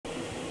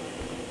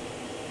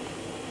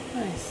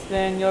Nice.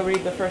 Then you'll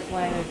read the first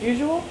line as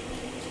usual.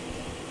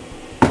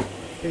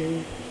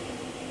 Okay.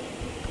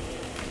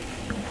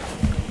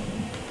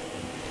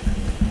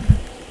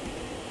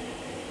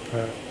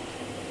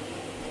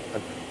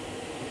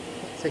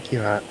 席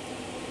は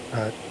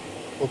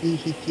飛び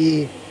引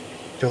き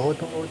上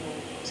等の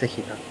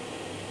席だ。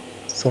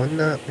そん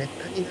なめっ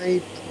たにない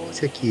宝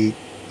石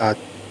が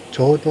ち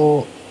ょう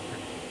ど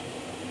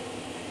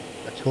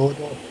今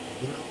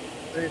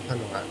取れた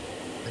のは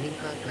何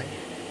が大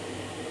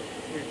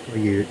変と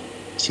いう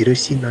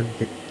印なん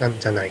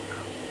じゃないか。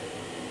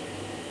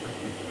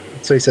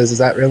So he says, is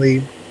that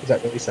really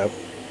so?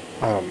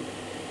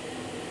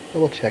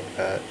 Double check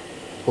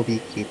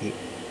Tobikiri.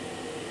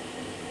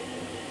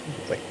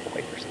 It's like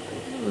white or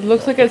something.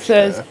 Looks like it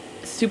says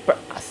super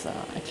asa,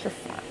 extra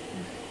fat.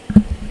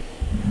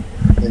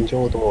 And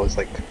Jodo is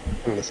like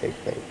kind of the same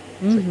thing.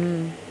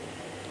 Mm-hmm.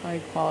 High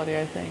quality,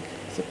 I think.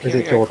 Is Superior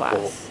it Jodo?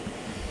 class.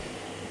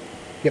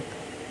 Yep.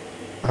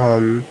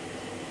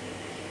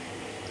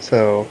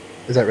 So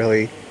is that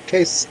really the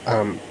case?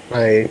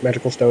 My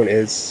magical stone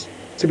is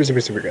super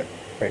good,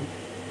 right?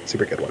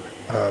 Super good one.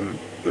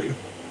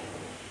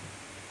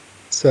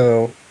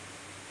 So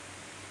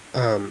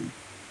how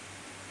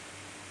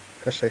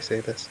should I say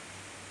this?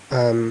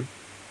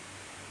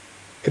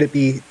 Could it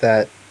be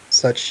that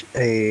such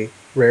a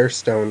rare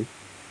stone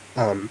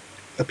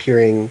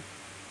appearing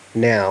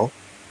now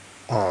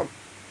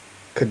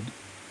could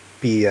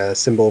be a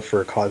symbol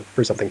for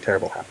something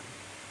terrible happening?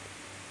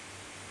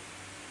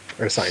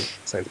 Or a sign.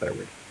 Sign's a better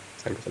word.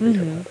 Sign for something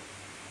terrible happening.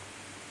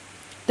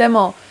 で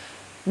も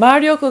魔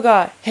力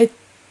が減っ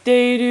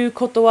ている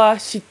ことは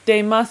知って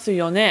います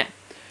よね。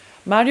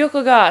魔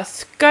力が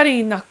すっか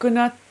りなく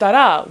なった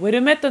ら、ウィ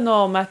ルメット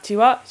の町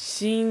は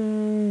死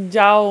んじ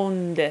ゃう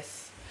んで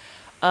す。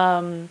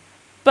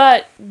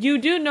But you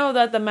do know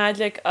that the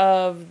magic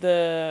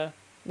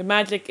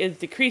is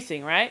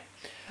decreasing, right?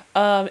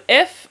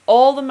 If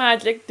all the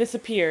magic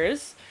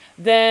disappears,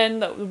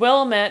 then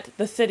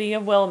the city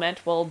of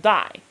Wilmette will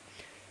die.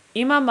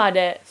 今ま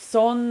で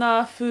そん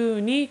な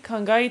風に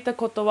考えた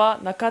ことは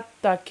なかっ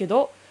たけ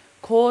ど、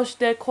こうし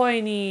て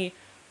声に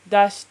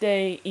出し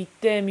ていっ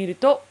てみる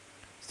と、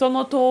そ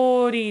の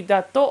通り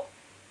だと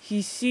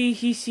ひし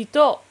ひし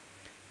と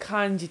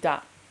感じ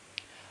た。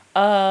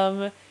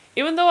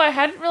Even though I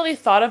hadn't really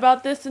thought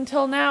about this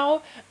until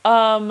now,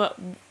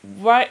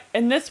 right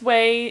in this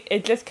way,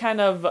 it just kind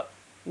of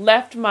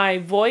left my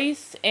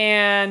voice,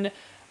 and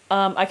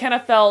I kind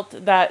of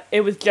felt that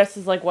it was just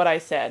as like what I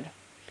said.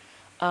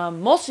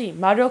 もし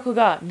魔力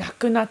がな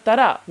くなった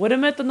ら、ウィル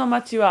メットの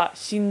町は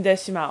死んで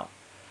しまう。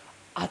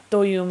あっ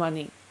という間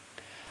に。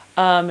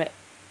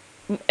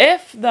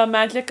If the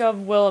magic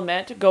of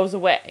Willamette goes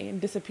away and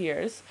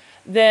disappears,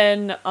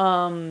 then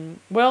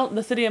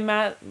the city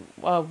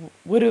of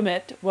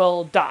Willamette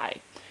will die,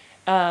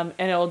 and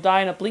it will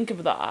die in a blink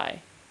of the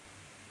eye.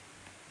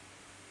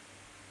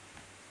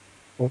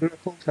 女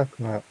工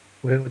作は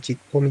俺をじっ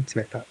と見つ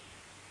めた。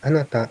あ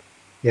なた、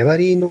や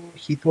りの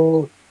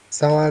人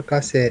騒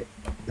がせ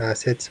な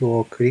説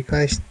を繰り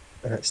返し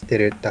て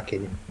るだけ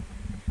に。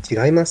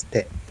違いますっ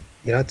て、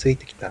イラつい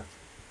てきた。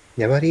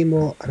やわり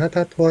もあな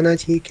たと同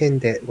じ意見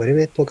でウェル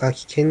メットが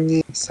危険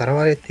にさら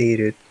われてい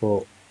る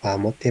とは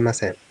思っていま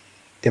せん。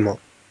でも、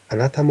あ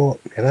なたも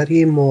やわ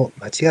りも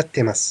間違って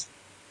います。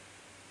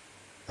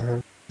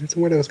That's a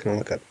word I was going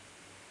to look up.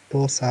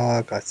 人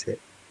騒がせ。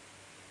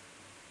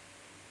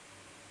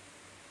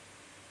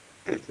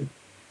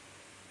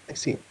I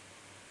see.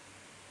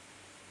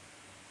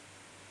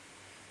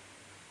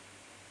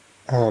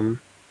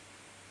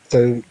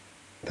 So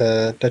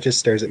the Duchess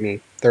stares at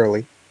me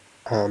thoroughly.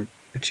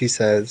 And she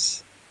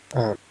says,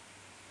 how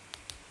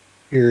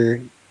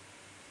should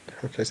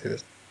I say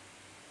this?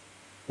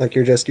 Like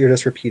you're just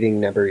repeating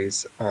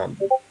Neburi's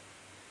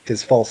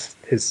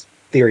his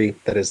theory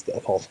that is a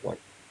false one,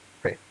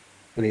 right?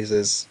 When he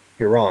says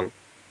you're wrong,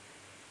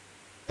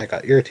 I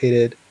got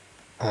irritated.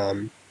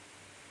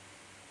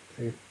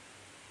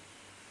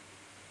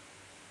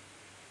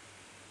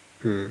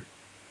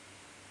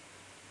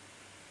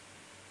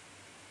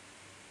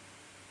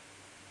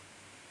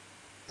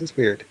 That's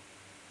weird.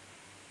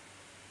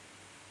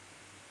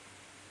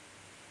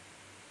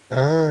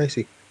 Ah, I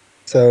see.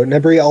 So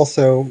Neburi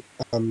also,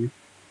 I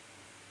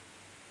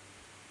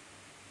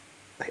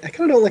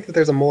kind of don't like that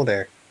there's a mole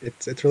there.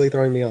 It's really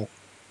throwing me off.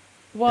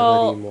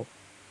 Well,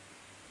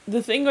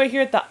 the thing right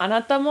here, あ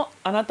な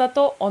た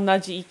と同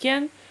じ意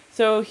見.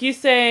 So he's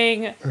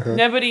saying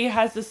Neburi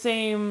has the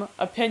same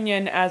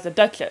opinion as the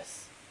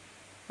Duchess,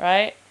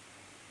 right?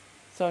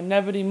 So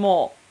Neburi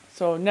mo.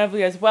 So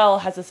Neburi as well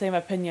has the same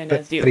opinion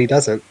as you. But he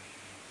doesn't.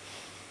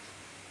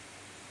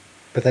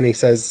 But then he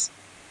says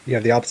you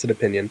have the opposite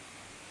opinion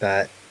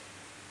that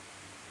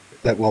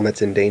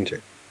Wilmette's in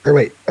danger. Or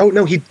wait, oh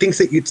no, he thinks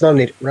that it's not in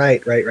danger.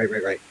 Right.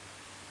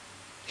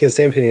 He has the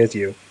same opinion as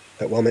you,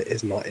 that Wilmette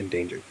is not in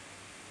danger.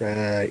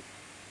 Right.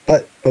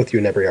 But both you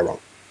and Neburi are wrong.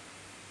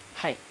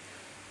 はい。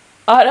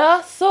あ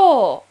ら、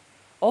そ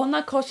う。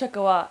女公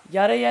爵は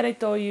やれやれ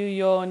という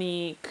よう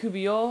に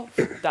首を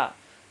振った。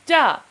じ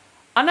ゃあ、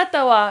あな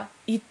たは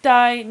一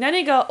体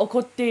何が起こ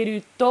ってい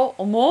ると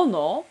思う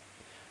の?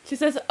 She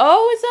says,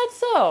 oh, is that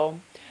so?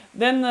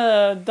 Then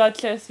the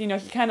Duchess, she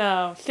kind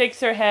of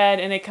shakes her head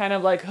in a kind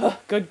of like,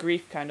 good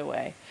grief kind of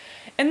way.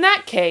 In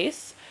that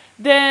case,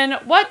 then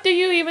what do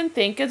you even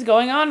think is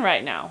going on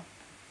right now?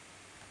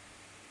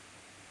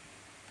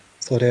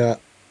 それはわ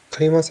か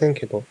りません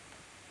けど、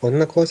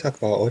女公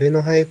爵は俺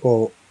の背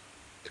後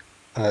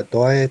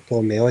ドアへ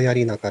と目をや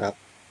りながら、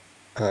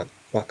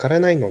わから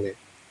ないのね、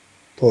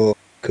と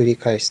繰り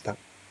返した。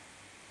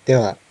で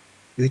は、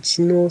う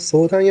ちの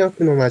相談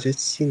役の魔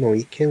術師の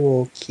意見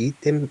を聞い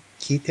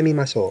てみ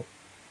ましょ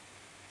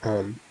う。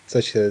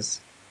Such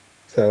as,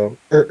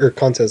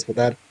 Khan says,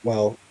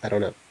 well, I don't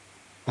know.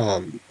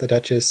 The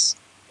Duchess,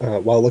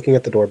 while looking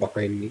at the door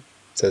behind me,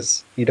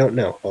 says, you don't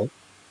know, huh?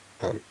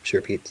 She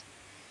repeats.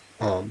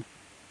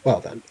 Well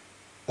then,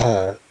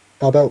 how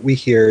about we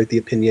hear the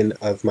opinion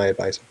of my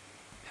advisor?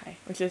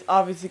 Which is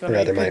obviously going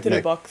to be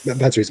Petterbox.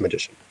 Matsuri's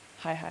magician.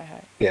 Hi.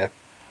 Yeah,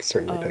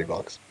 certainly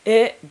Petterbox.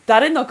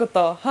 誰のこ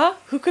と? Huh?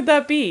 Who could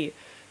that be?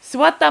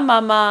 座ったま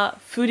ま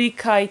振り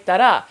返った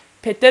ら、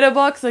ペテル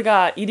ボックス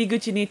が入り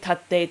口に立っ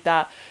てい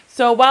た。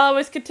So while I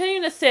was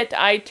continuing to sit,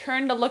 I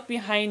turned to look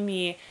behind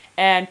me,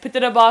 and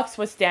Petterbox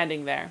was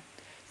standing there.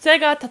 背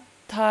が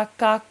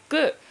高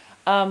く、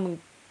が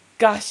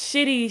っ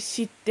しり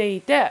して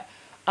いて、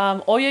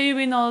親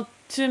指の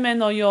爪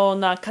のよう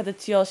な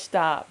形をし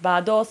た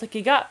バド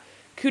先が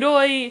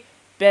黒い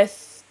ベ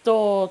ス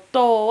ト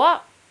と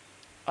は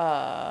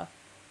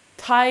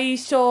対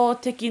照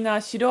的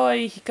な白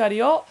い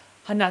光を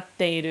放っ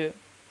ている。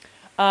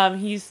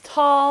He's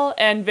tall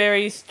and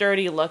very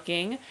sturdy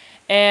looking,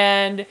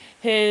 and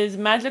his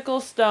magical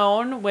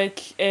stone,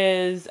 which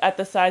is at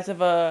the size of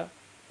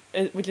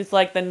which is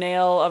like the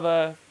nail of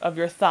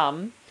your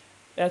thumb,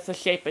 that's the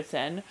shape it's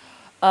in.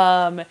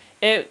 The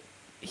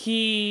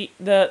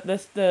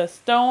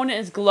stone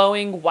is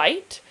glowing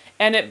white,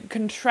 and it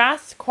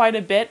contrasts quite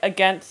a bit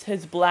against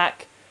his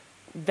black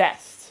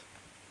vest.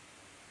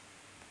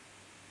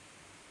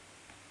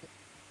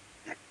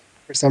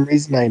 For some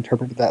reason, I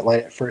interpreted that line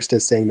at first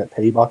as saying that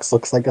Pettybox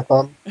looks like a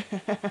thumb.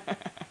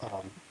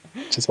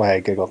 Which is why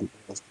I giggled.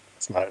 It's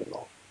not at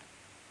all.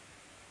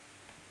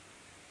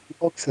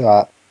 Pettybox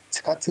は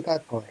つかつか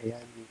と部屋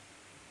に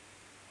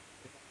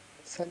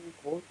さに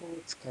ボードを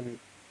つかみ、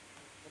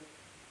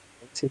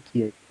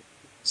席へ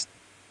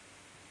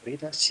取り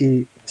出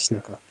し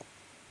なかっ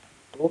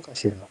た。どうか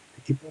しら、ペ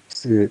ティボック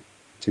ス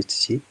術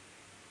師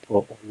と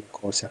女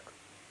公爵。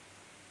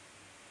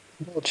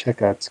どうチェッ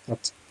クがつか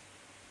つ。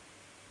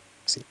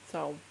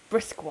So,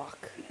 brisk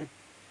walk.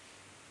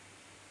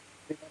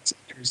 Pettybox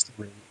enters the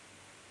room.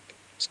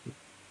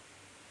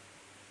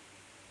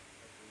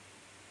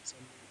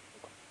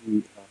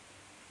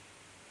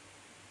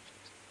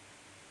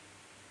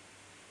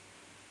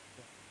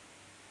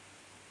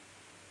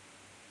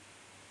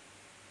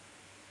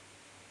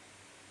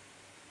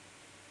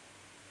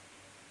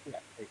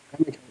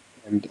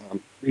 And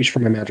reach for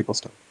my magical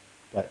stone,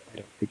 but I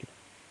don't take it.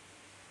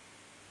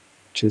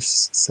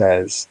 Just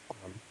says,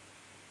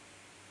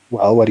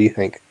 well, what do you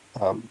think,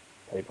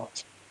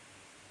 Pettybox?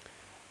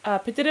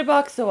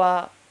 Petterbox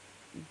は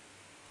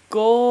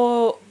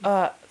ご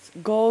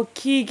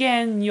き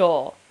げん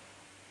よ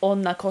う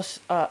女公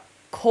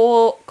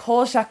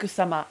爵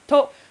様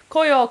と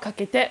声をか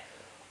けて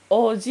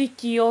お辞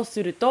儀を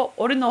すると、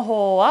俺の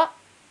方は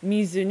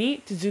水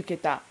に続け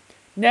た。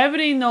眠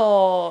り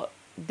の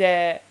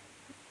で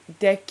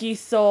き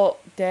損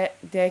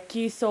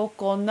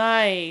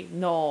ない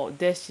の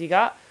です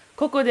が、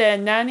ここで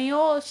何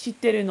をし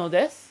てるの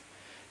です。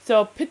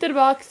So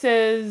Petterbox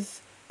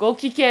says ご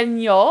きげ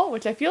んよう,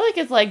 which I feel like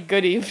is like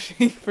good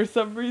evening for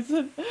some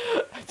reason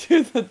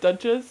to the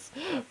Duchess.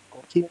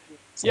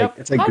 Yep.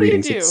 It's like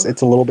greetings.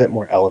 It's a little bit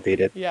more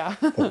elevated. Yeah.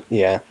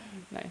 Yeah.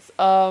 Nice.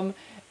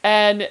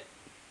 And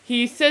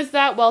he says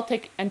that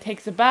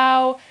takes a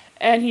bow,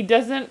 and he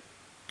doesn't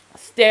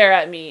stare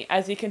at me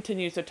as he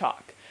continues to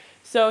talk.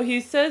 So he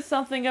says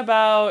something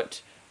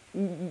about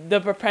the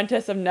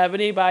apprentice of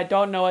Nebody, but I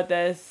don't know what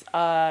this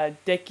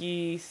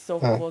Deki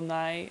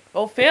Sokonai.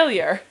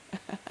 Failure.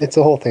 It's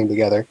a whole thing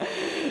together.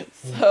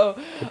 So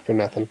good for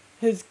nothing.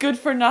 His good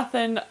for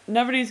nothing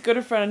Nebody's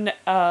good for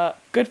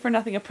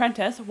nothing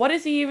apprentice. What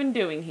is he even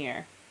doing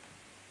here?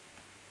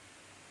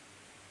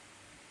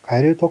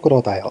 帰るとこ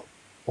ろだよ。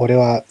俺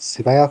は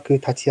素早く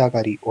立ち上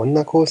がり、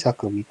女公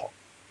爵を見た。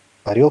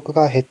魔力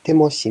が減って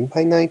も心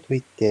配ないと言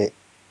って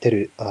出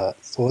る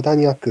相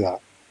談役は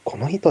こ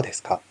の人で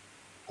すか？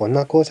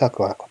女公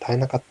爵は答え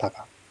なかった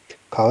が、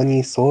顔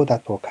にそうだ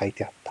と書い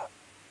てあった。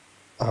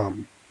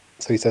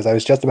So he says, I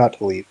was just about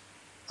to leave.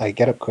 I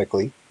get up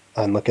quickly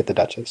and look at the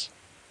Duchess.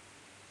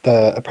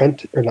 The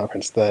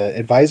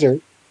advisor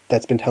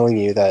that's been telling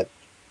you that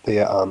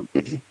the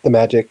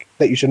magic,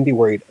 that you shouldn't be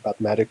worried about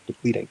the magic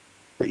depleting,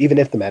 or even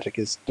if the magic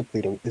is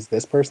depleting, is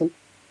this person.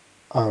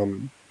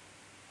 The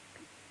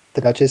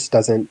Duchess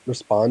doesn't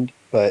respond,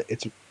 but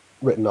it's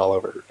written all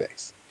over her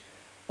face.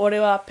 俺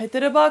はペテ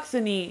ルボックス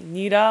に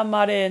睨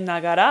まれ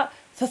ながら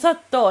ささっ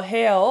と部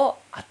屋を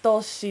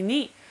後し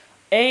に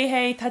衛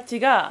兵たち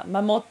が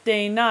守っ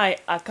ていな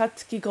い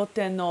暁御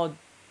殿の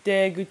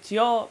出口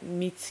を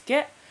見つ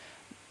け、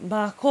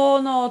魔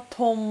法の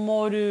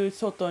灯る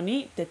外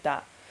に出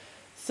た。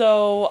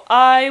So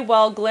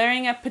while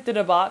glaring at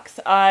Potato Box,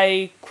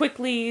 I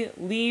quickly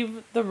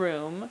leave the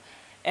room,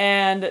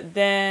 and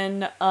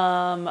then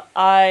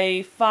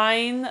I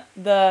find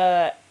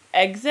the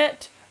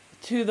exit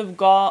to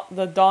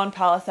the Dawn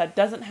Palace that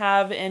doesn't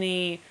have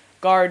any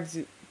guards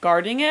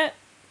guarding it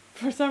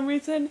for some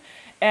reason,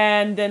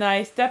 and then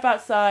I step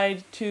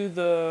outside to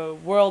the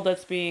world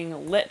that's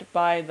being lit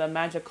by the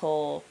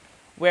magical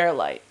wear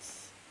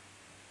lights.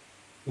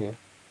 Yeah.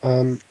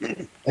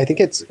 I think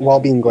it's while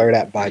being glared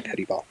at by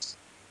Petty Box.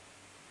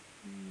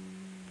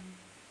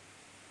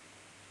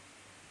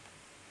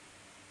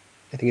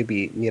 I think it'd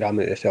be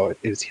Niramu if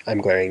it was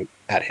I'm glaring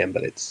at him,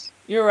 but it's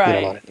You're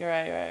right. Niramane. You're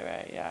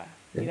right. Yeah.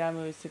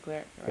 Niramu is to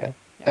glare. You're right.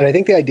 Yeah. And I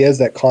think the idea is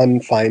that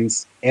Khan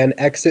finds an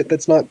exit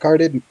that's not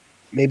guarded.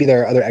 Maybe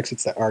there are other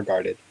exits that are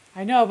guarded.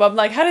 I know, but I'm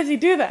like, how does he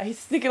do that? He's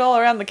sneaking all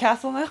around the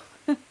castle now?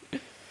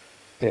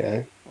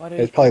 Yeah.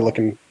 He's probably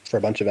looking for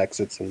a bunch of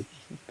exits and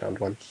found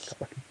one.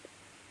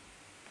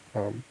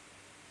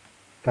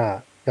 さ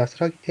あ、安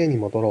らぎ邸に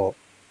戻ろ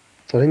う。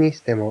それにし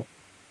ても、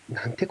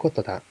なんてこ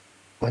とだ。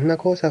あんな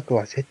工作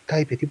は絶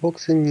対ペティボッ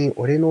クスに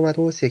俺の魔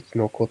導石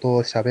のこと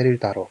を喋れる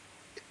だろ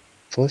う。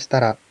そうした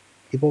ら、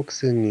ペティボッ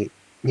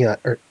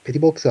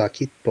クスは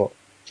きっと、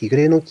日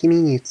暮れの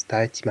君に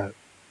伝えちまう。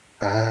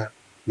ああ、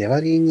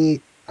粘り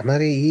にあま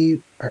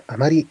り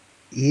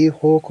いい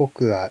報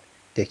告は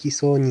でき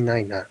そうにな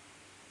いな。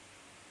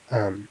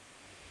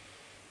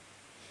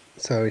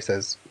So he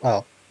says,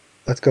 well,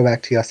 let's go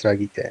back to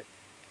Yasaragite.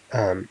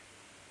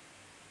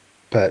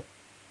 But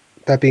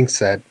that being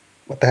said,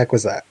 what the heck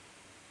was that?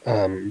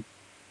 The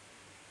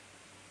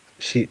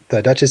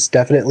Duchess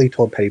definitely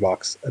told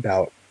Pettybox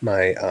about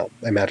my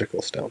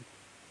magical stone,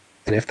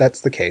 and if that's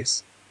the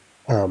case,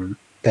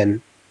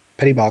 then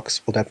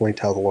Pettybox will definitely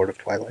tell the Lord of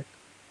Twilight.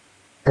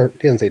 Or he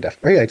doesn't say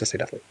definitely. Yeah, I just say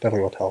definitely.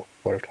 Definitely will tell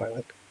Lord of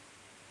Twilight.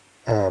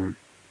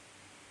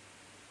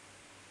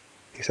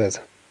 He says,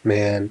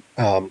 "Man,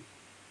 I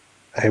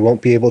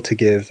won't be able to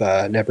give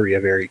Nebri a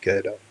very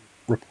good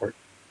report."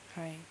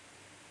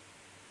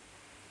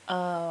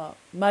 魔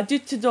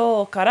術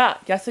堂か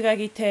ら安ら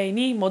ぎ邸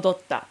に戻っ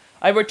た。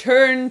I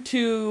returned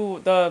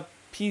to the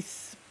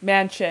Peace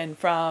Mansion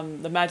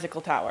from the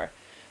Magical Tower.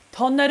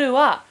 トンネル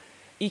は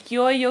勢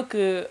いよ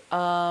く、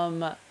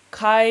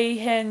改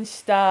変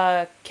し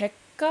た結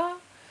果、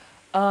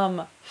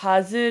外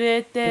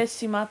れて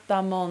しまっ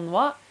たもん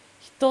は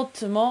一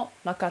つも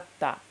なかっ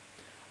た。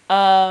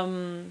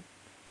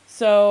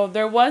So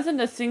there wasn't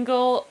a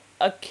single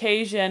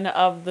occasion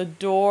of the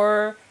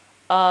door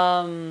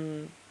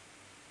of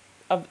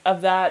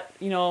that,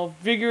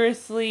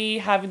 vigorously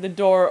having the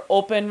door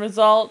open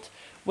result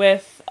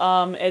with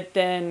it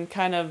then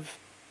kind of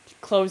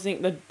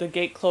closing, the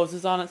gate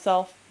closes on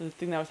itself, the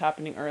thing that was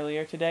happening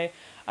earlier today.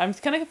 I'm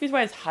kind of confused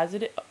why it's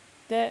hazarded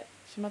to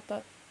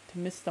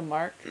miss the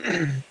mark.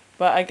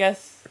 But I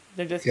guess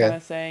they're just kind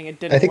of saying it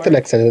didn't work. I think the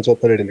next sentence will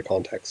put it into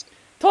context.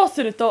 と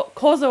すると、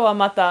構造は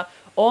また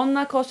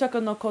女公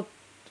爵の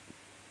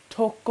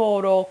と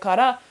ころか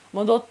ら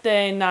戻っ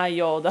ていない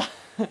ようだ。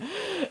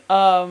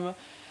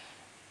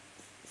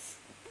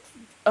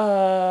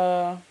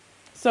So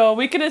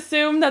we can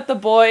assume that the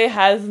boy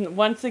has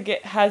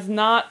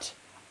not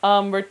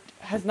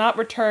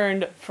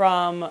returned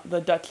from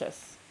the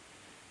Duchess.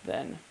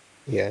 Then.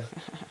 Yeah.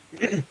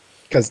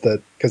 Because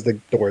the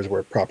doors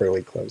were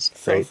properly closed,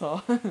 right?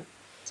 So.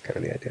 That's kind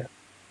of the idea,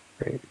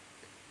 right?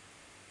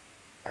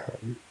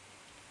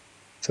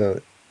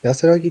 So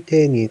安らぎ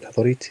邸にた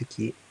どり着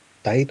き、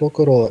台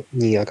所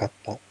に上がっ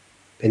た。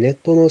ベネッ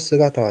トの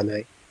姿はな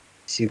い。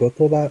仕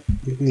事場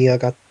に上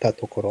がった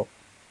ところ、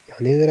屋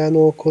根裏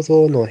の小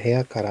僧の部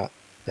屋から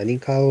何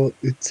かを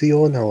打つ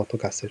ような音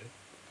がする。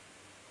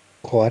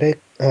か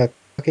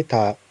け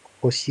た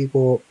はし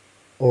ご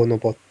を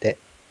登って、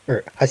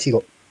こ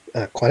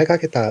れか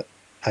けた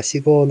はし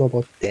ごを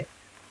登って、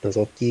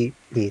覗き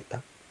に行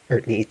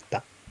っ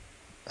た。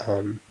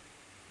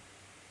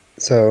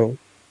So,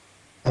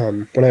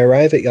 when I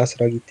arrive at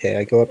Yasaragite,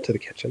 I go up to the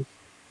kitchen.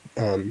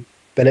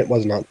 Bennett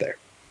was not there.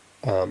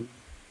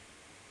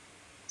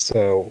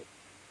 So,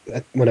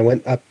 when I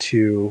went up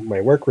to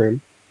my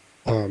workroom,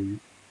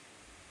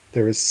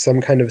 there was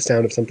some kind of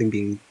sound of something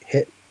being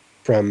hit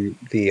from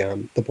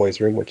the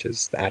boys' room, which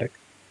is the attic.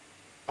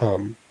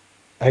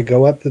 I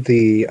go up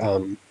the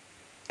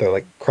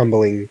like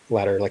crumbling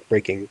ladder, like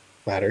breaking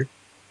ladder,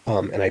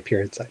 and I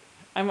peer inside.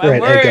 I'm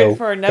worried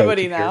for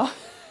Nebody now.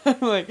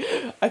 Like,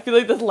 I feel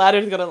like this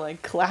ladder's gonna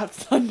like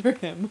collapse under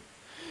him.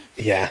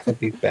 Yeah, that'd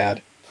be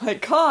bad.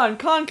 Like Khan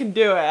can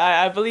do it.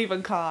 I believe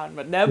in Khan,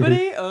 but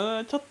Nebody, ち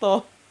ょっ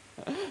と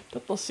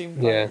心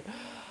配。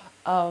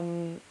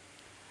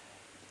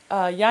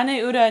屋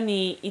根裏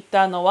にい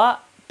たの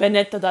はベ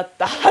ネットだっ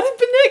た。How did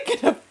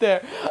Bennett get up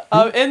there?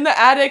 In the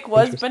attic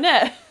was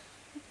Bennett.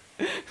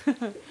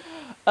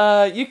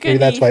 Maybe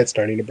that's why it's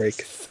starting to break.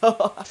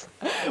 So,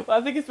 well,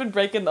 I think it's been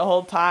breaking the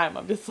whole time.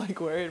 I'm just like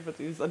worried about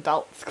these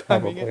adults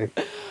climbing it.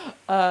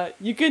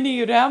 床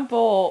にランプ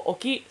を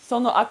置き、そ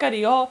の明か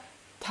りを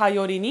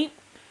頼りに、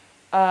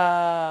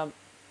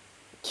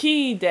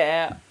木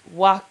で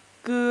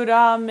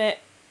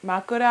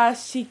枕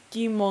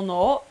敷物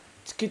を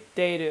作っ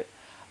ている。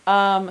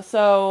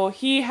So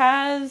he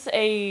has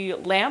a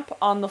lamp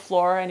on the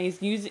floor and he's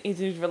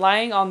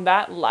relying on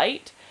that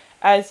light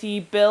as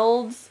he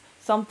builds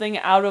something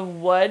out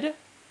of wood,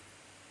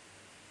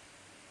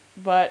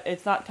 but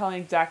it's not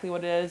telling exactly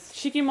what it is.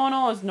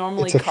 Shikimono is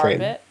normally carpet.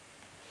 Frame.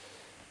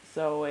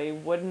 So a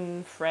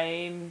wooden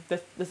frame.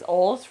 This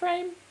old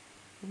frame?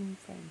 Wooden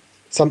frame.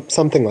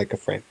 Something like a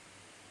frame.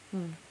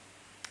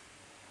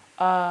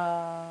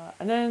 And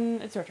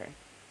then it's your turn.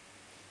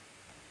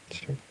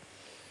 Sure.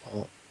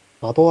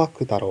 窓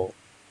枠だろう。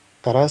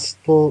ガラス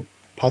と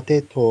パ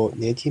テと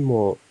ネジ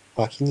も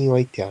脇に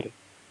置いてある。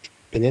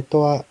ベネット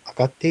は上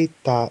がっていっ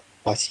た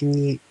足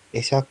に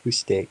会釈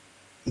して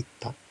いっ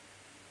た。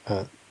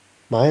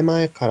前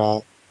々か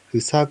ら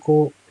塞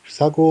ご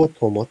う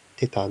と思っ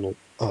てたも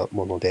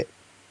ので。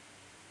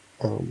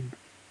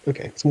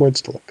Okay, some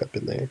words to look up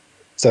in there.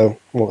 So,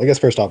 well, I guess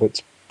first off,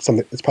 it's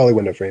probably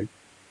window frame.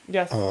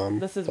 Yes,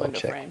 this is window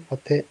frame.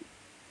 Pate.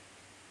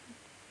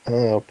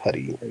 Oh,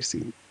 putty, I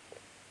see.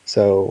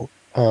 So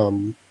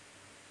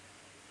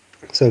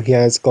he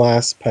has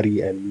glass,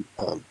 putty, and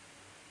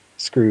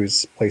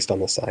screws placed on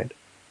the side.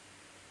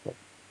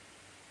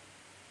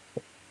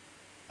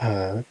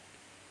 Let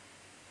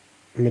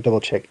me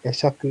double check. I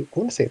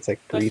want to say it's like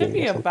greeting. That should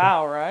be a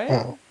bow, right?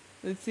 Oh.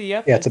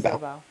 Yep, yeah, it's a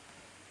bow.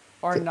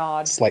 Or it's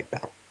nod. Slight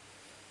bow.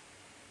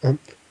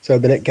 So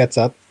Bennett gets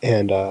up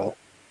and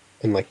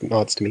like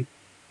nods to me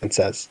and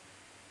says,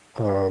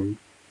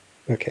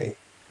 okay.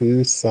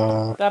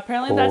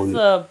 Apparently that's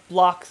the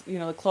blocks,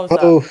 the closed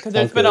up. Because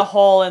there's been a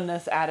hole in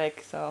this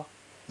attic, so.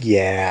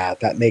 Yeah,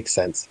 that makes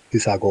sense.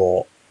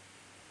 Usago.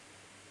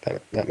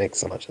 That makes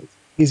so much sense.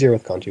 Easier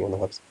with kanji on the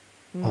hooks.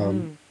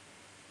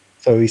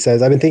 So he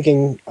says, I've been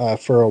thinking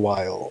for a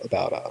while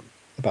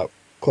about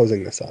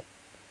closing this up.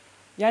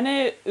 屋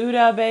根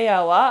裏部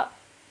屋は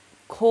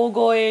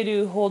凍え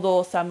るほ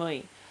ど寒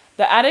い.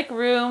 The attic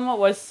room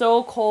was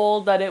so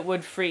cold that it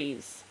would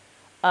freeze.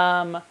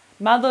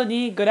 窓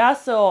にグラ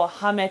スを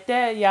はめ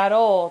てや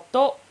ろう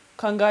と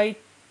考え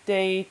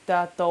てい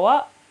たと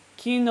は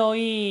気の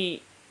い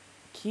い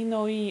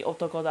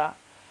男だ。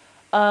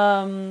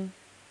I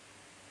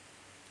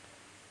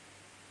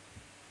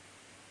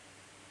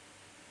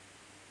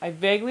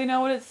vaguely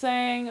know what it's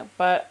saying,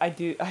 but I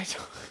don't.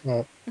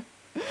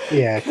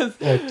 Yeah,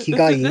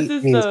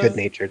 kigai means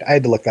good-natured. I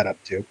had to look that up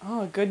too.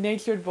 Oh, a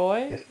good-natured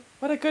boy? Yeah.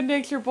 What a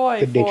good-natured boy.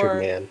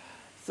 Good-natured man.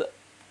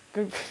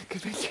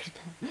 Good-natured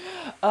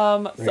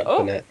man. It's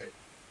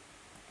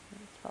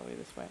probably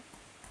this way.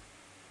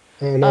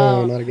 Oh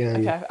no, not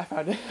again. Okay, I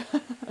found it.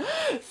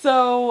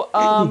 So,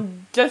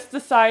 just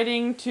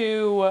deciding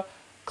to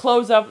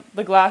close up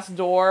the glass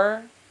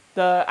door,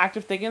 the act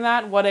of thinking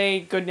that, what a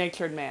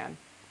good-natured man.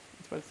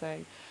 That's what it's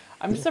saying.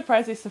 I'm just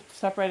surprised they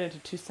separated into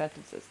 2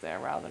 sentences there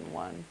rather than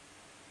 1.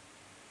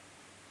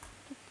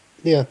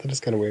 Yeah, that is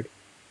kind of weird.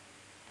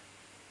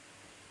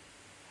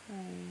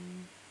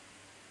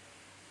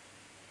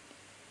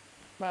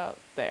 About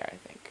there, I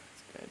think.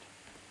 It's good.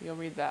 You'll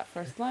read that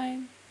first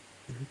line.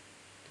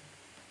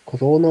 小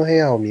僧の部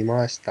屋を見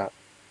回した。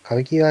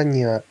壁際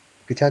には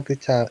ぐちゃぐ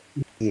ちゃ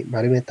に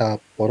丸めた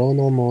ボロ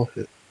の毛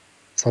布。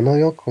その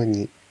横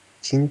に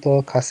ちん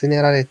とかす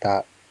ねられ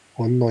た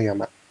本の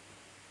山。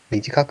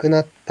短く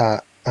なっ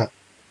た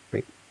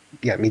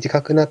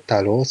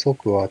ろうそ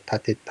くを立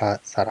て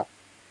た皿。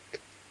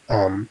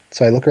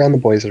So I look around the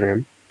boys'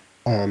 room.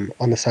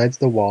 On the sides of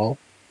the wall,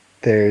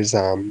 there's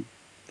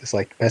this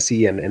like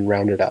messy and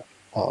rounded up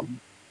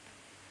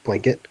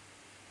blanket.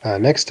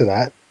 Next to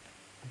that,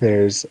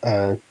 there's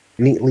a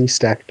neatly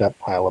stacked up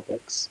pile of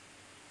books,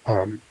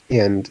 and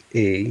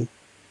a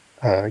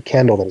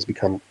candle that has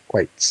become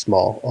quite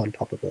small on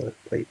top of the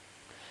plate.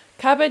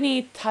 壁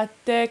に立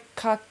て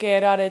かけ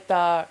られ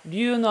た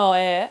竜の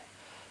絵.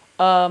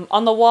 On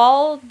the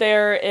wall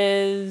there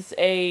is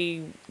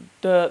I'm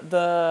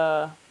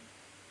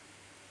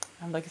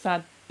like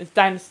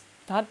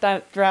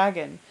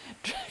dragon.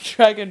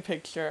 Dragon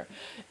picture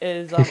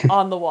is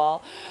on the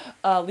wall,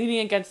 leaning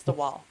against the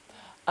wall.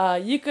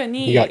 You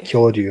got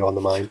Kyoryu on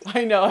the mind.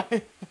 I know.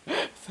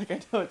 It's like I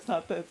know it's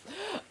not this.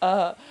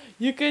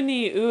 床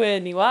に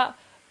上には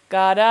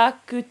ガラ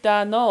ク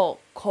タの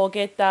焦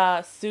げ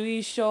た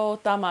水晶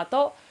玉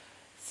と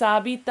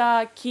錆び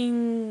た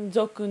金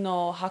属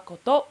の箱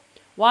と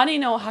ワニ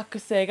の剥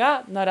製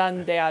が並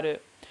んであ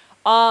る.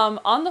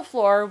 On the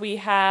floor we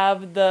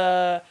have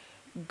the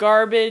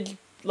garbage,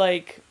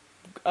 like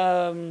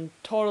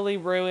totally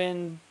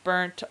ruined,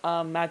 burnt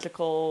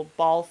magical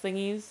ball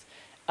thingies,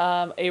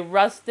 a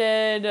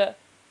rusted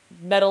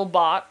metal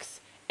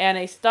box, and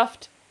a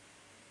stuffed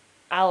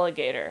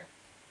alligator.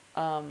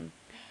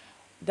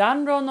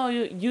 暖炉の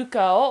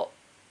床を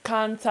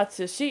観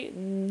察し、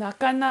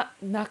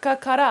中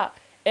から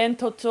煙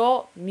突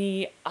を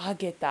見上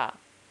げた。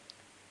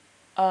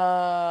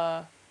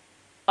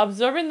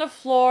Observing the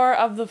floor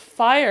of the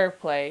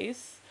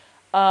fireplace,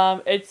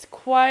 it's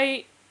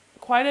quite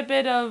a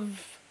bit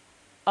of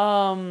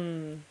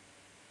the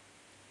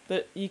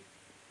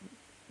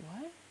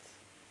what?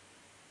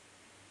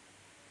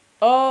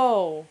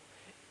 Oh,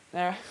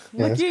 there.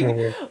 Yeah, that's kinda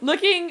weird.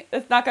 Looking,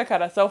 it's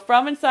nakakara. So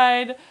from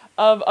inside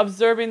of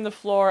observing the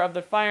floor of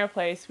the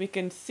fireplace, we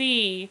can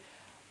see,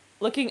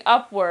 looking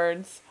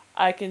upwards,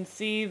 I can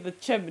see the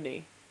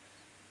chimney.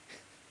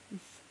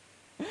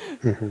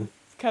 Mhm.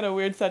 It's kind of a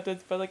weird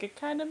sentence, but like it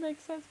kind of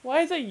makes sense.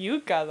 Why is it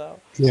yuka though?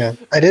 Yeah,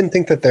 I didn't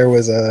think that there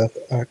was a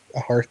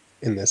hearth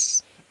in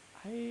this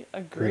I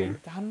agree. room.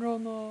 Danro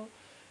no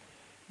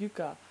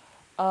yuka.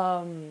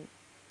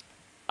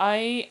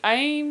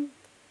 I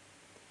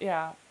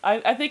yeah.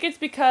 I think it's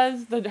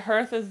because the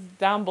hearth is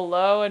down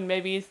below and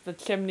maybe it's the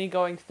chimney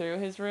going through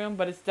his room,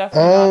 but it's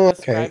definitely not Oh, okay.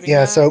 describing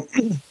Yeah, that. so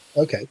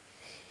okay.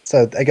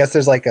 So I guess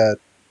there's like a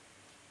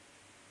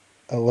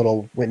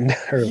little window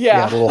or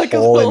Yeah, a little like a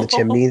hole in the little-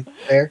 chimney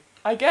there.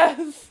 I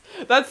guess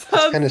that That's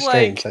kind sounds of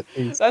strange. like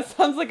That that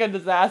sounds like a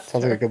disaster.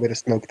 sounds like a good way to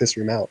smoke this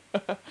room out.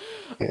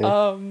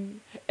 Yeah.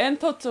 煙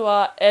突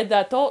は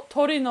枝と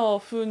鳥の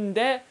糞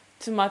で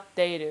詰まっ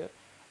ている.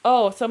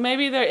 Oh, so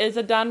maybe there is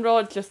a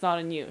danro, it's just not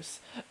in use.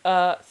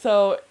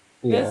 So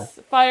this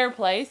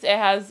fireplace, it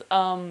has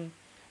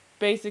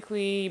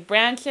basically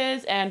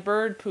branches and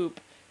bird poop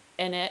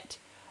in it.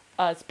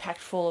 It's packed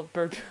full of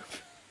bird poop.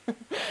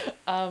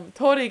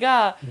 鳥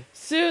が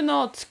巣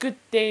の作っ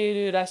て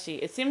いるらし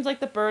い. It seems like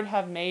the bird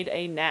have made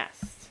a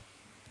nest.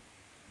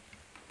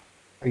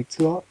 あい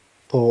つは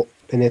と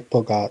ベネッ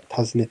トが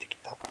訪ねてき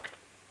た。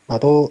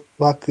窓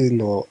枠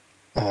の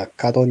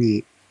角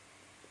に、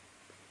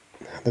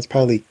that's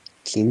probably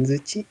金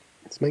槌?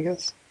 That's my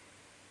guess.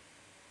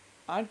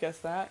 I'd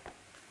guess that.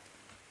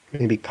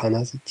 Maybe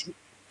金槌?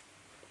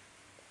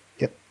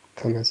 Yep,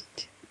 金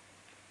槌.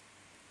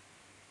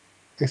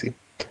 I see.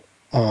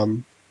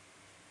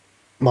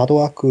 窓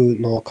枠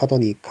の角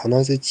に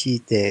金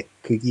槌で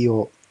釘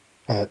を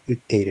打っ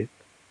ている。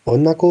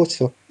女公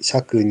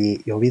爵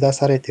に呼び出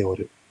されてお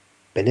る。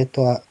ベネッ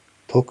トは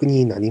特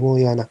に何も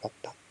言わなかっ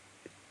た。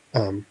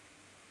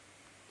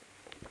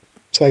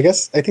So I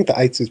think the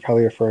Eitsu is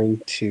probably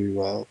referring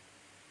to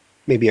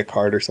maybe a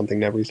card or something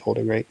Never's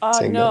holding, right?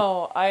 Saying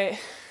No, I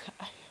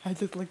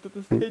just looked at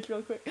this page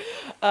real quick.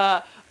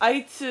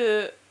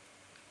 Eitsu,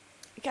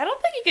 I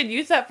don't think you can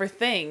use that for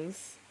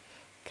things.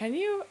 Can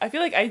you? I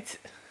feel like Eitsu.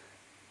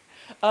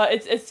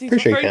 He's Pretty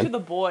sure you referring to can. the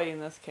boy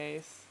in this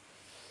case.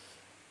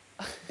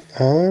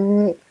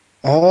 Oh,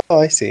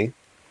 I see.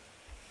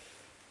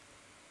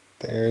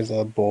 There's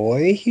a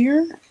boy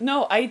here?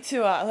 No,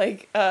 Eitsu wa,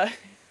 like,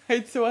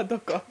 Eitsu wa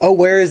doko. Oh,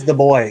 where is the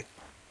boy?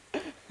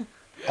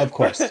 Of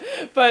course.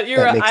 But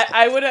you're That right.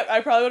 makes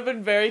I probably would have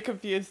been very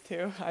confused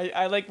too.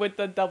 I like went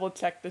to double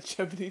check the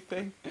chimney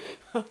thing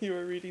while you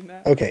were reading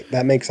that. Okay,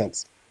 that makes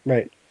sense.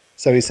 Right.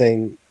 So he's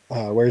saying,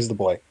 where's the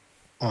boy?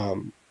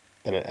 Then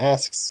it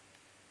asks,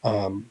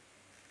 and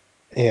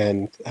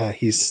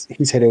he's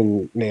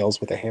hitting nails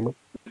with a hammer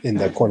in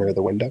the corner of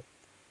the window.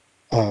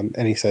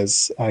 And he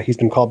says he's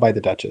been called by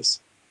the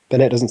Duchess.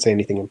 Bennett doesn't say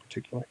anything in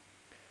particular.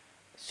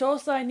 詳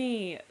細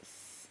に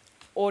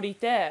降り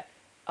て、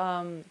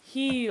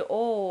火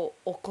を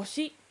起こ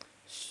し、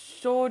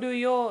書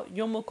類を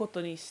読むこ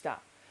とにし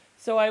た.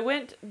 So I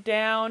went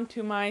down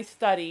to my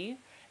study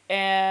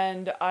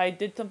and I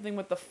did something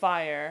with the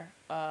fire.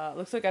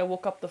 Looks like I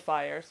woke up the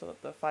fire so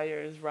that the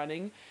fire is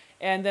running.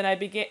 And then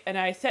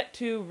I set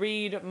to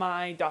read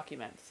my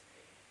documents.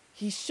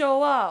 秘書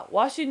は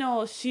わし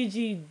の指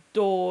示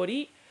通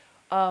り、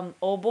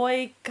覚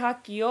え書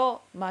き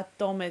をま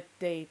とめ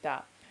てい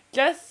た.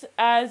 Just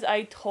as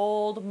I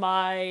told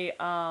my,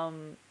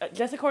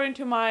 just according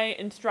to my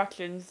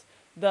instructions,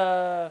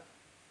 the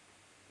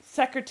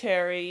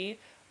secretary,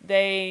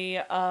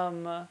 they,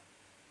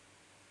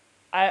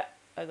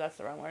 that's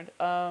the wrong word.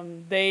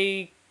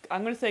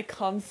 I'm going to say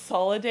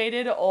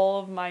consolidated all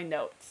of my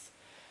notes.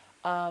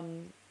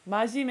 真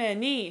面目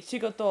に仕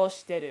事を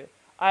してる.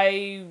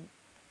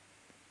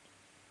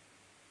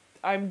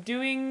 I'm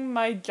doing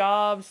my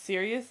job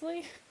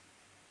seriously.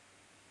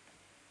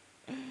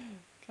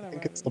 I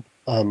think it's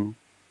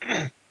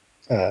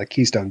the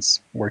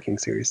Keystone's working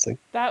seriously.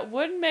 That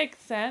would make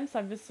sense.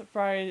 I'm just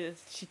surprised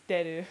it's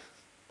shiteru.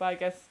 But I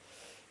guess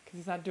because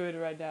he's not doing it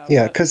right now.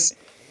 Yeah, because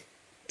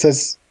it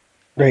says,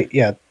 right,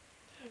 yeah,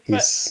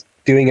 he's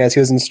doing as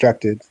he was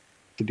instructed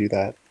to do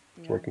that,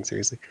 working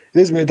seriously. It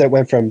is weird that it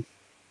went from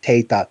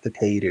teita to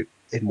teiru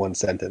in one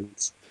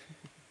sentence.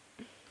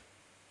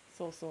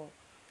 So.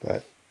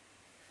 But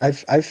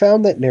I've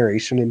found that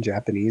narration in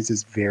Japanese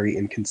is very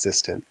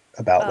inconsistent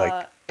about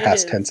like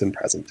past tense and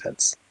present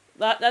tense.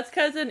 That's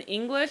because in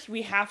English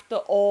we have to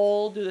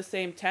all do the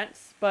same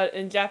tense, but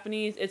in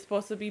Japanese it's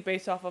supposed to be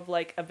based off of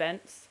like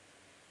events.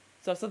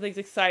 So if something's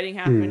exciting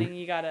happening,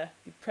 you gotta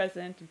be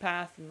present and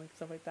past and like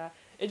stuff like that.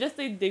 It just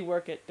they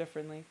work it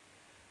differently.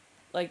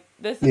 Like,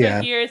 this is Yeah.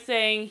 a here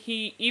saying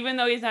even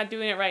though he's not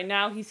doing it right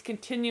now, he's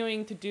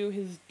continuing to do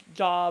his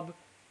job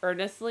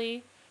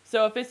earnestly.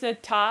 So if it's a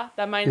ta,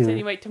 that might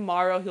insinuate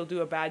tomorrow he'll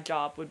do a bad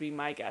job, would be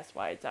my guess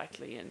why it's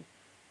actually in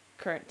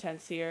current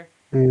tense here.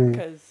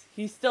 Because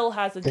he still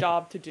has a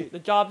job to do. The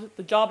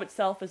job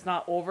itself is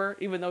not over,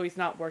 even though he's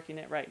not working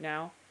it right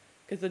now.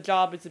 Because the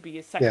job is to be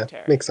his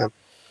secretary. Yeah, makes sense.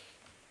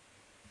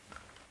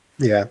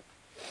 Yeah.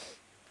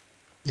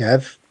 Yeah,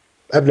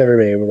 I've never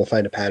been able to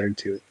find a pattern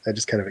to it. I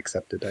just kind of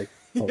accept it. I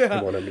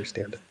won't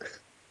understand it.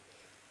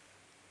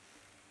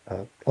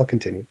 I'll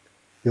continue.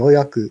 よう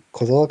やく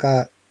小僧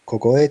が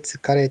凍え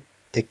疲れ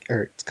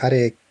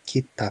切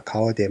った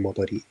顔で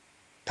戻り、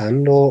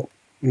暖炉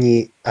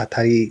に当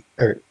たり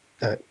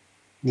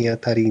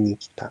に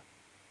来た。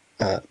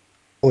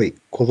おい、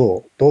小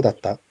僧、どうだっ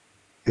た？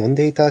読ん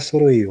でいた書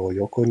類を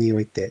横に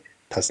置いて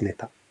尋ね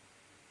た。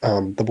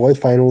The boy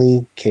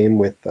finally came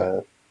with,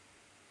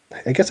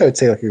 I guess I would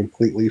say like a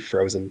completely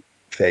frozen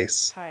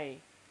face. Hi.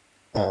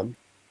 And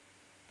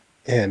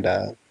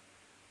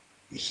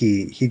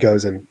he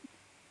goes and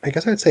I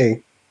guess I would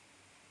say,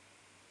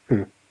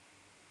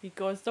 He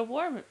goes to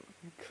warm.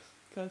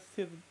 Goes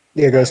to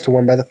goes to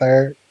warm by the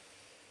fire.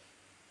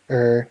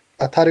 Or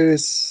ataru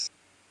is,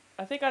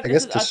 I think I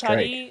this guess is to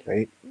atari. strike,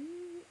 right?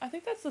 I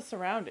think that's the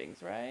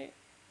surroundings, right?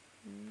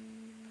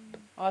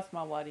 Oh, that's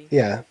mawari.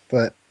 Yeah,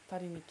 but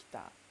Atari ni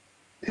kita.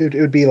 it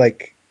would be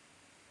like,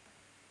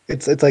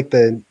 it's like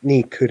the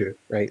ni kuru,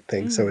 right,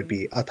 thing, so it would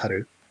be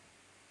ataru,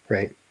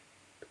 right?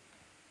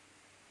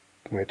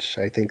 Which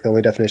I think the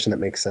only definition that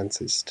makes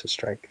sense is to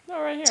strike.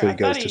 Oh, right here. So he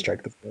goes atari. to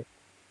strike the floor.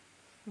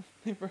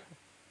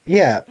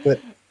 Yeah, but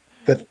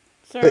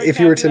Sir, if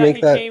you were to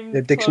make that came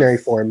a dictionary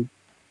close. form,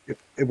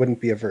 it wouldn't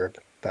be a verb,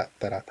 that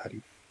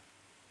atari.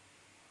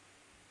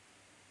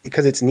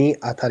 Because it's ni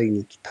atari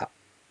ni kita,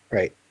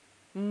 right?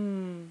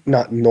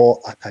 Not no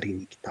atari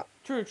ni kita.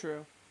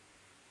 True.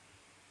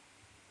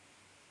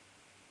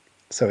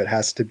 So it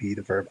has to be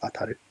the verb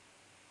ataru.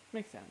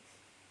 Makes sense.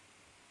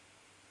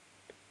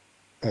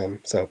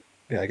 So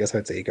yeah, I guess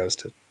I'd say he goes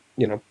to,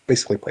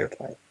 basically play with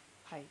fire.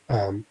 Hi.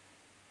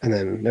 And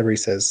then Nebri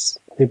says,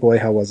 "Hey boy,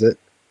 how was it?"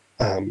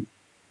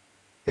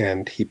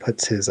 And he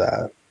puts his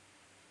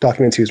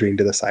documents he was reading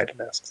to the side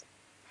and asks.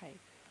 Hi.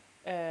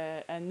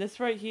 And this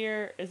right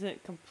here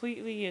isn't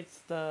completely. It's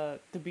to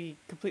be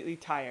completely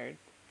tired.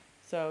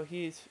 So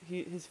his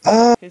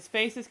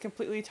face is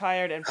completely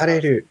tired and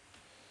frozen.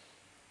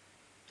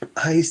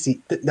 I see.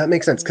 That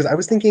makes sense because I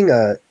was thinking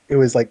it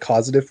was like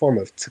causative form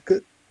of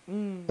tsuku,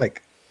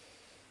 like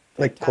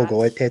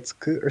kogoe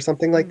tetsuku or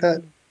something like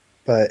that.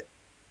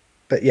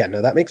 But yeah,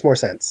 no, that makes more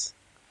sense.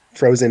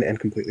 Frozen and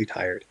completely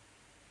tired.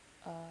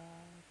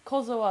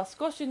 小僧は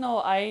少し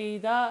の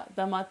間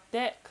黙っ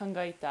て考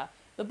えた。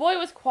The boy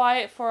was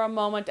quiet for a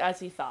moment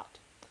as he thought.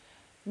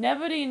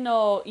 眠り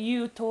の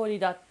言う通り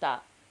だっ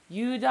た。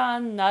油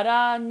断な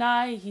ら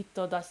ない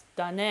人だ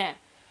ね。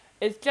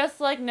It's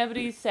just like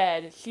Nebri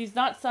said. She's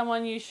not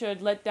someone you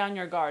should let down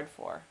your guard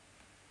for.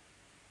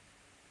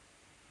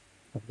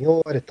 見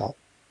終われた。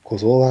小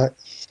僧は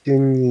一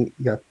瞬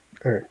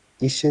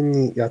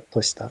にやっ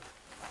とした。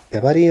ヤ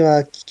バリ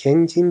は危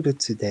険人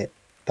物で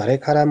誰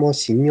からも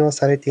信用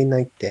されていな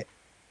いって。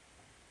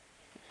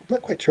I'm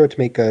not quite sure what to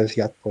make of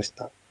やっとし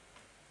た。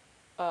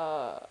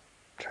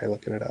Try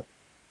looking it up.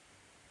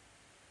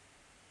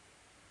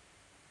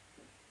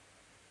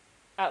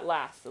 At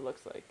last, it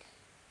looks like.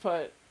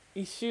 But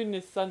Ishun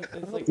is like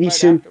right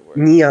Ishun afterwards.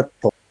 Ni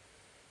yatto.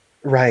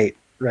 Right.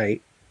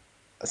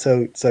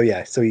 So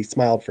yeah, so he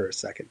smiled for a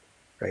second,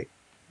 right?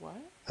 What?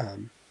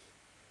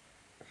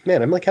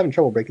 Man, I'm like having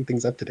trouble breaking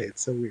things up today.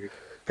 It's so weird.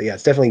 But yeah,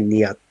 it's definitely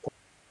ni yatto.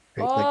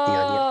 Right?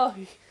 Oh,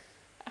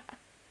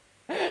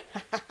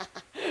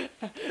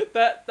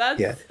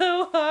 that's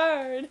so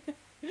hard.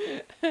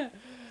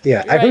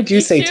 Yeah, I heard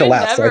you say to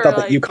laugh, so I thought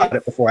that you caught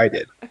it before I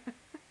did.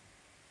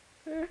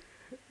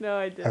 No,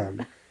 I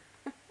didn't.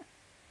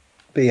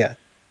 But yeah,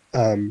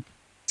 so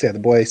yeah, the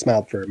boy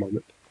smiled for a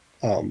moment,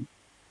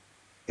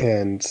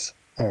 and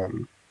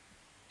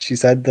she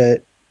said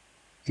that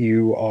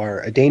you are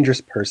a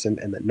dangerous person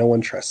and that no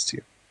one trusts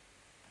you.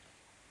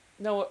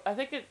 No, I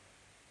think it.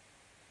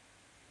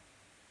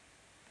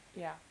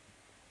 Yeah.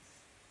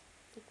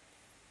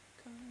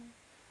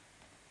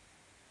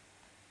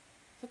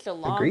 Such a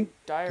long Agree?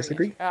 diary.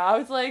 Disagree? I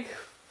was like,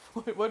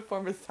 what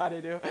form is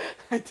Tareru?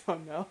 I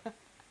don't know.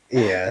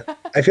 Yeah,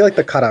 I feel like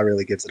the kara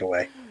really gives it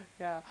away.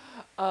 Yeah.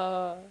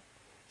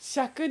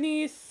 尺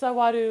に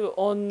触る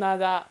女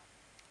だ.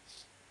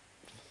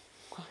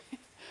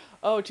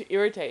 Oh, to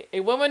irritate. A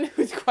woman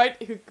who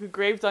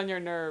graves on your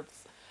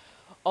nerves.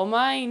 お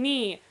前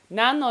に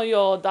何の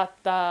用だっ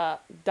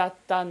た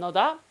の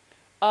だ?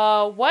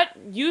 What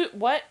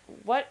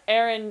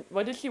errand,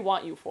 what did she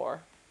want you for?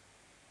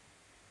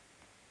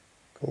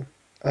 Cool.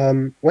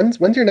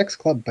 When's your next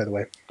club, by the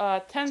way?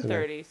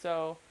 10:30,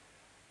 so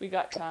we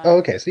got time. Oh,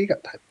 okay, so you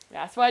got time.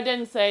 Yeah, so I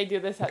didn't say do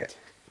this at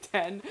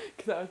 10,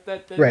 because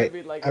that would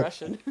be like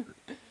Russian.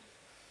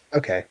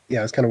 Okay, yeah,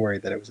 I was kind of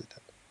worried that it was at 10.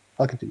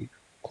 I'll continue.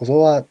 小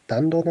僧は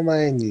暖炉の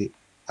前に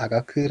あ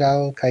がくら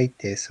をかい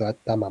て座っ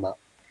たまま、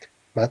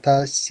ま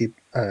たし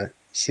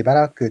ば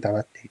らく黙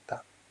ってい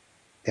た。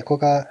猫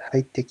が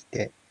入ってき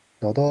て、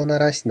喉を鳴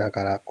らしな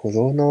がら小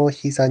僧の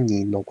膝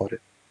に登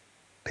る。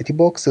ペティ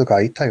ボックス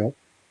がいたよ。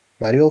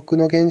マリオク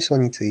の現象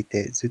につい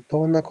てずっ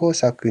と女公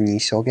爵に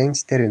証言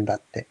してるんだ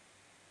って。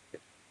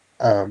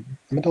I'm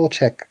gonna double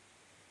check.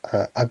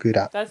 あぐ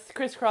ら。That's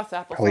crisscross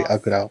Probably あ applesauce.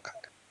 ぐらを書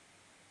く。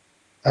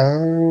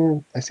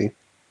I see.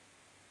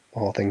 The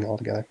whole thing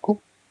altogether.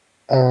 Cool.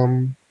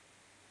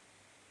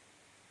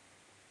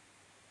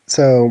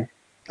 So,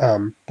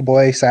 the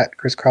boy sat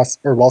crisscross,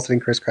 or while sitting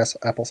crisscross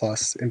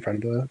applesauce in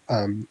front of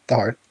the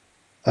hearth.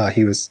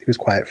 He was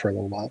quiet for a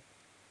little while.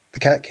 The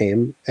cat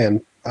came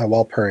and,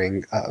 while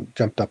purring,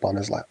 jumped up on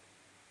his lap.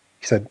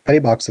 He said, "Betty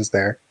Box is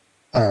there."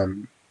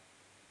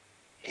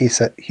 He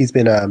said he's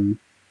been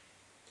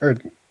or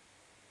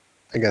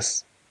I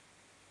guess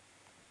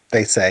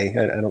they say,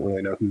 I don't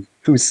really know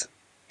who's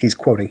he's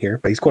quoting here,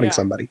 but he's quoting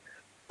somebody.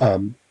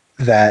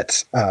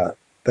 That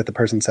the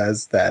person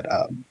says that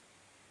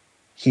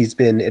he's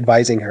been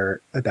advising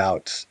her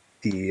about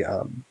the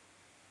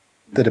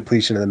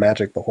depletion of the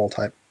magic the whole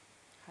time.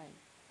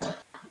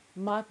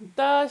 ま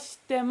たし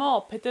て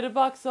もペテル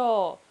ボックス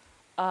を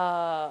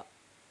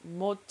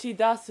持ち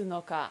出す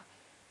のか。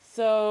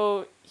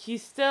So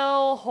he's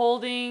still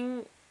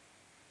holding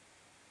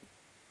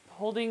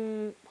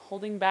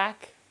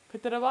back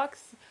Peter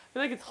box. I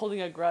feel like it's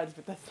holding a grudge,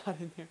 but that's not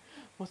in here.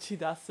 持ち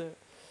出す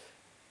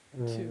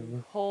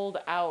to hold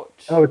out.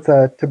 Oh, it's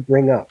to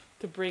bring up.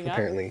 To bring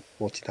apparently.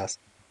 Mochidasu.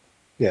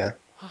 Yeah.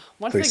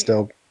 Once so he's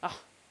still.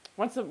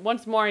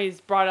 Once more, he's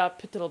brought up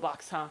Peter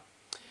box, huh?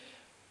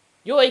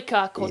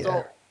 Yoika kozo.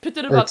 Yeah.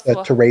 Peter Or box.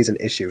 To raise an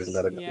issue is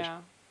another.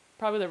 Yeah,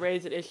 probably the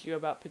raise an issue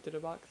about Peter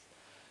box.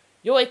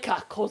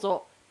 Yoika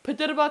kozo.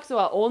 Peter box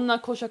は女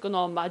公爵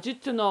の魔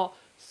術の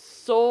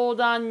相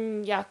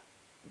談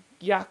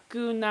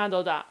役な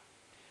どだ。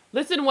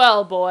Listen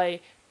well,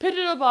 boy.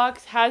 Peter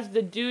box has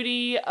the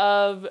duty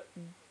of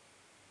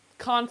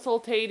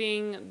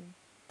consultating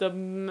the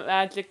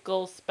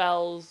magical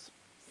spells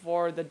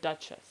for the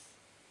Duchess.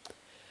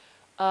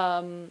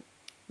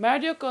 魔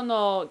力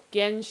の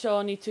現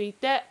象につい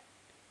て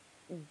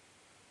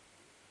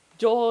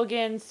助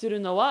言する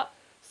のは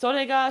そ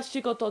れが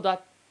仕事だ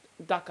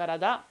から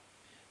だ。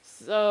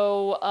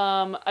So,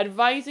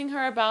 advising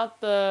her about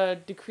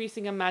the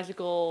decreasing of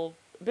magical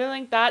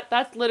billing,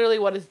 that's literally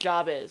what his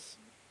job is.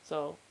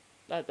 So,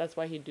 that's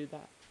why he'd do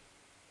that.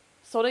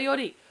 それよ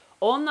り、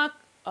女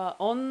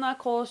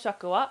公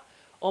爵は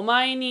お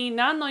前に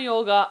何の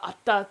用があっ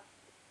た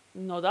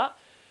のだ?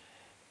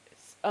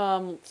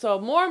 So,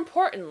 more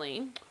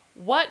importantly,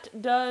 what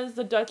does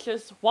the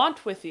Duchess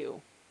want with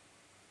you?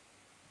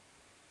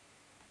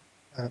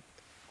 小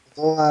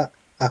僧は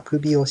あく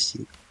びを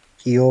し、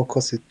目をこ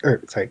すっ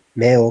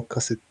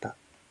た。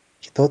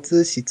一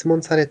つ質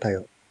問された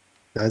よ。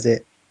な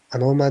ぜ、あ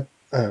の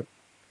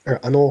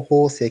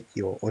宝石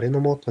を俺の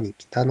元に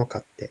来たのか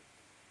って。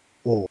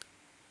おう。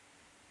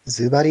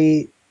ズバ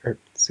リ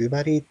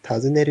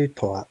尋ねる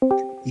とは、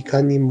い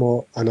かに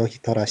もあの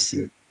人らし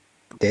い。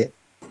で、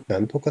な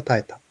んと答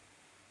えた。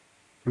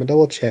I'm gonna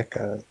double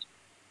check.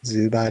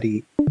 ズバ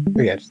リ。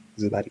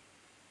ズバリ。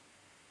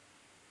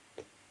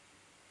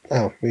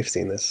Oh, we've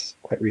seen this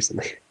quite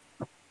recently.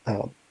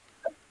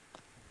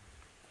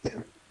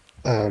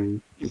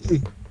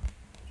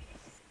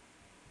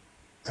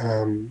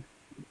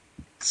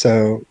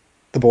 So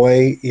the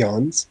boy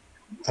yawns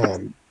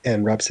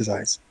and rubs his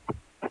eyes.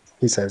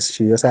 He says,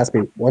 "She just asked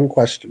me one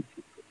question.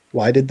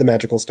 Why did the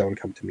magical stone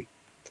come to me?"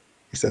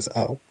 He says,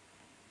 "Oh,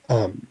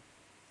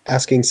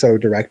 asking so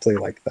directly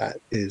like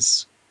that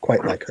is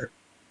quite like her."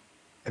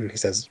 And he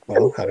says,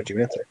 "Well, how did you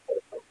answer?"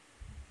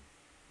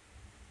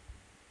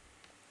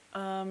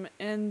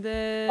 And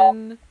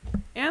then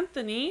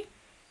Anthony,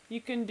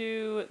 you can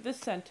do this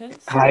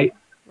sentence. Hi.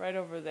 Right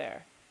over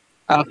there.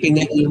 Can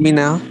you hear me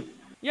now?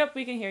 Yep,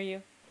 we can hear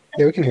you.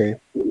 Yeah, we can hear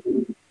you.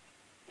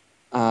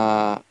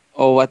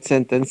 What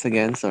sentence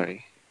again?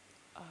 Sorry.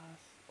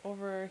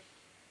 Over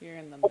here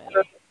in the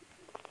middle.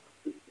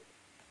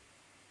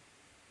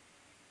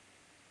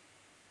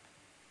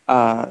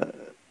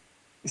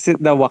 Is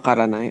it the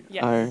wakaranai?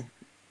 Yes. Or,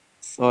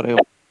 sorry.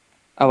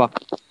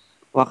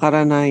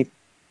 Wakaranai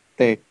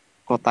te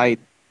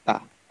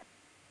kotaita.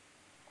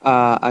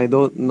 I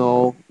don't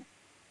know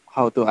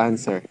how to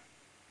answer.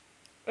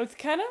 It's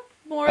kind of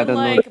more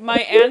like my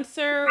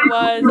answer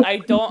was I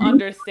don't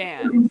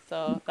understand.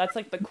 So that's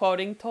like the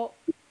quoting to.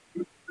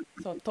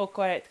 So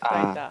tokoe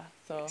kotaita.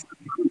 So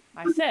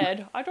I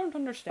said I don't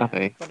understand,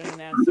 but in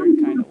an answered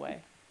kind of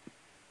way.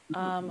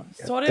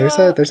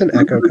 There's an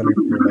echo coming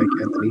from your mic,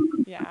 Anthony.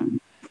 Yeah.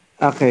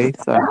 Okay,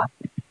 sorry.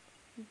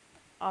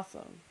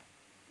 Awesome.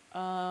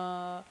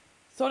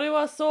 それ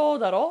はそう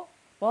だろ?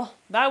 Well,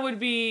 that would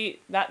be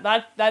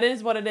that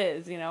is what it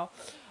is, you know.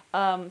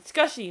 し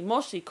かし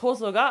もし小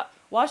僧が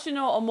わし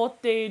の思っ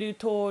ている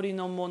通り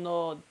のも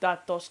のだ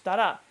とした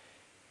ら、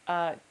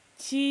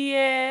知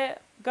恵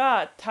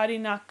が足り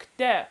なく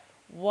て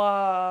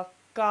わ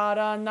か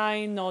らな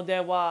いので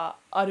は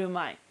ある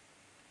まい。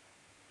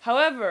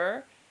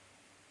However,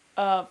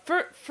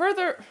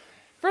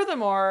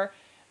 furthermore,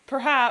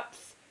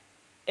 perhaps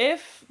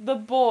if the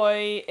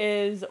boy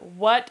is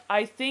what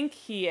I think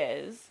he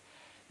is,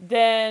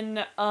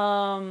 then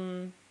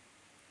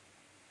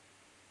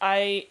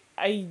I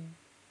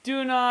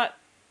do not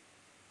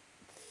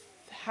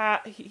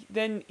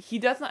then he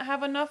does not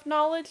have enough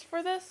knowledge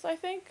for this, I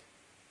think.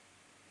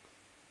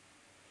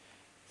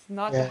 It's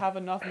not to Yeah. have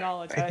enough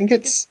knowledge. I think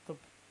it's the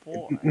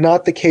boy.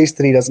 not the case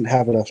that he doesn't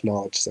have enough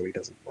knowledge, so he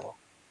doesn't know.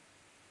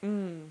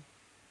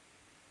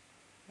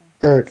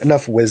 Or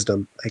enough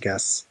wisdom, I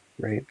guess,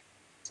 right?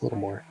 It's a little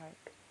more Right.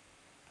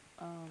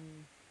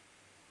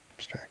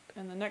 abstract.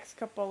 And the next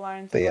couple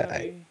lines But are yeah,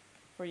 going to be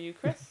for you,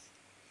 Chris.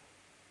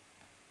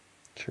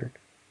 Sure.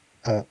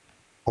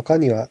 他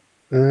には、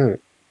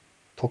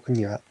特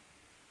には、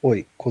お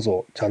い、小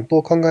僧、ちゃん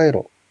と考え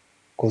ろ。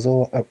小僧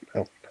は、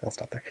I'll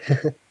stop there.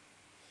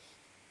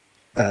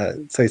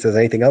 So he says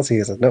anything else? He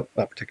says, nope,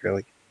 not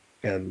particularly.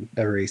 And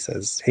Every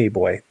says, hey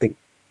boy, think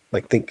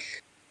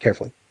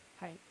carefully.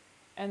 Hi.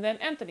 And then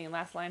Anthony,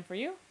 last line for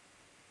you.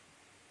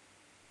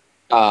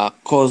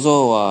 小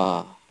僧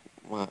は、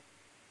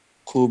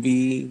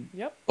首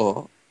Yep.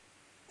 を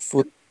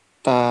振っ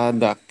た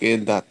だけ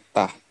だっ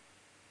た。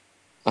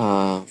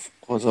小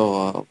僧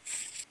は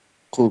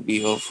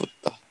首を振っ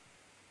た。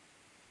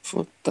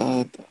振った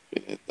だけ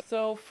だった。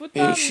 So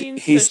futa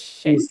means to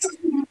shake.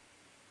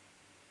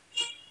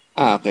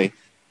 Okay.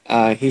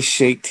 He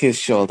shaked his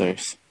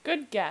shoulders.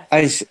 Good guess.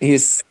 His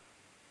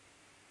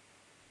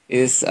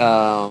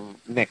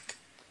neck.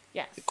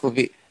 Yes.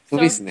 Kubi's So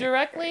neck.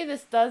 directly,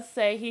 this does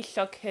say he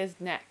shook his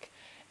neck.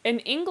 In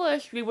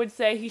English, we would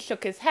say he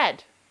shook his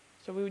head.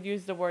 So we would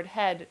use the word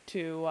head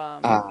to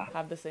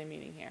have the same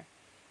meaning here.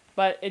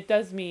 But it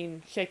does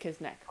mean shake his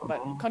neck.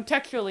 But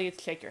contextually,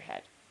 it's shake your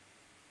head.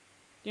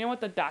 Do you know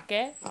what the dake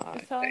is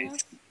telling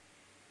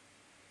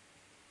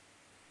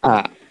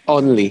us?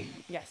 Only.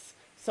 Yes.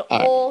 So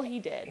all he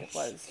did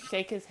was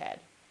shake his head.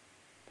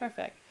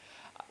 Perfect.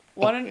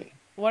 Want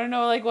to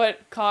know like what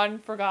Khan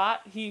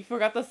forgot? He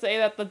forgot to say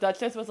that the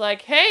Duchess was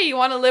like, "Hey, you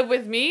want to live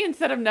with me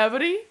instead of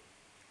Nebody?"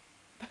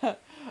 I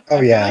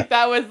feel like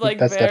that was like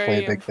That's very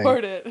definitely a big thing.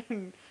 important.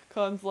 And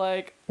Khan's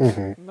like,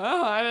 Mm-hmm.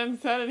 "No, I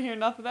didn't hear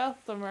nothing else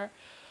somewhere."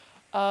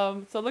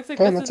 So it looks like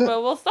Fine, this is that's where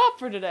we'll stop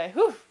for today.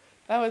 Whew,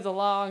 that was a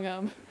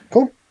long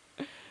Cool.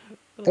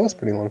 That was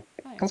pretty long.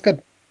 Nice. That was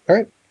good. All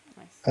right.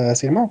 Nice.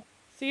 See you tomorrow.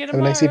 See you Have a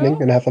tomorrow. nice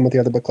evening and have fun with the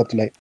other book club tonight.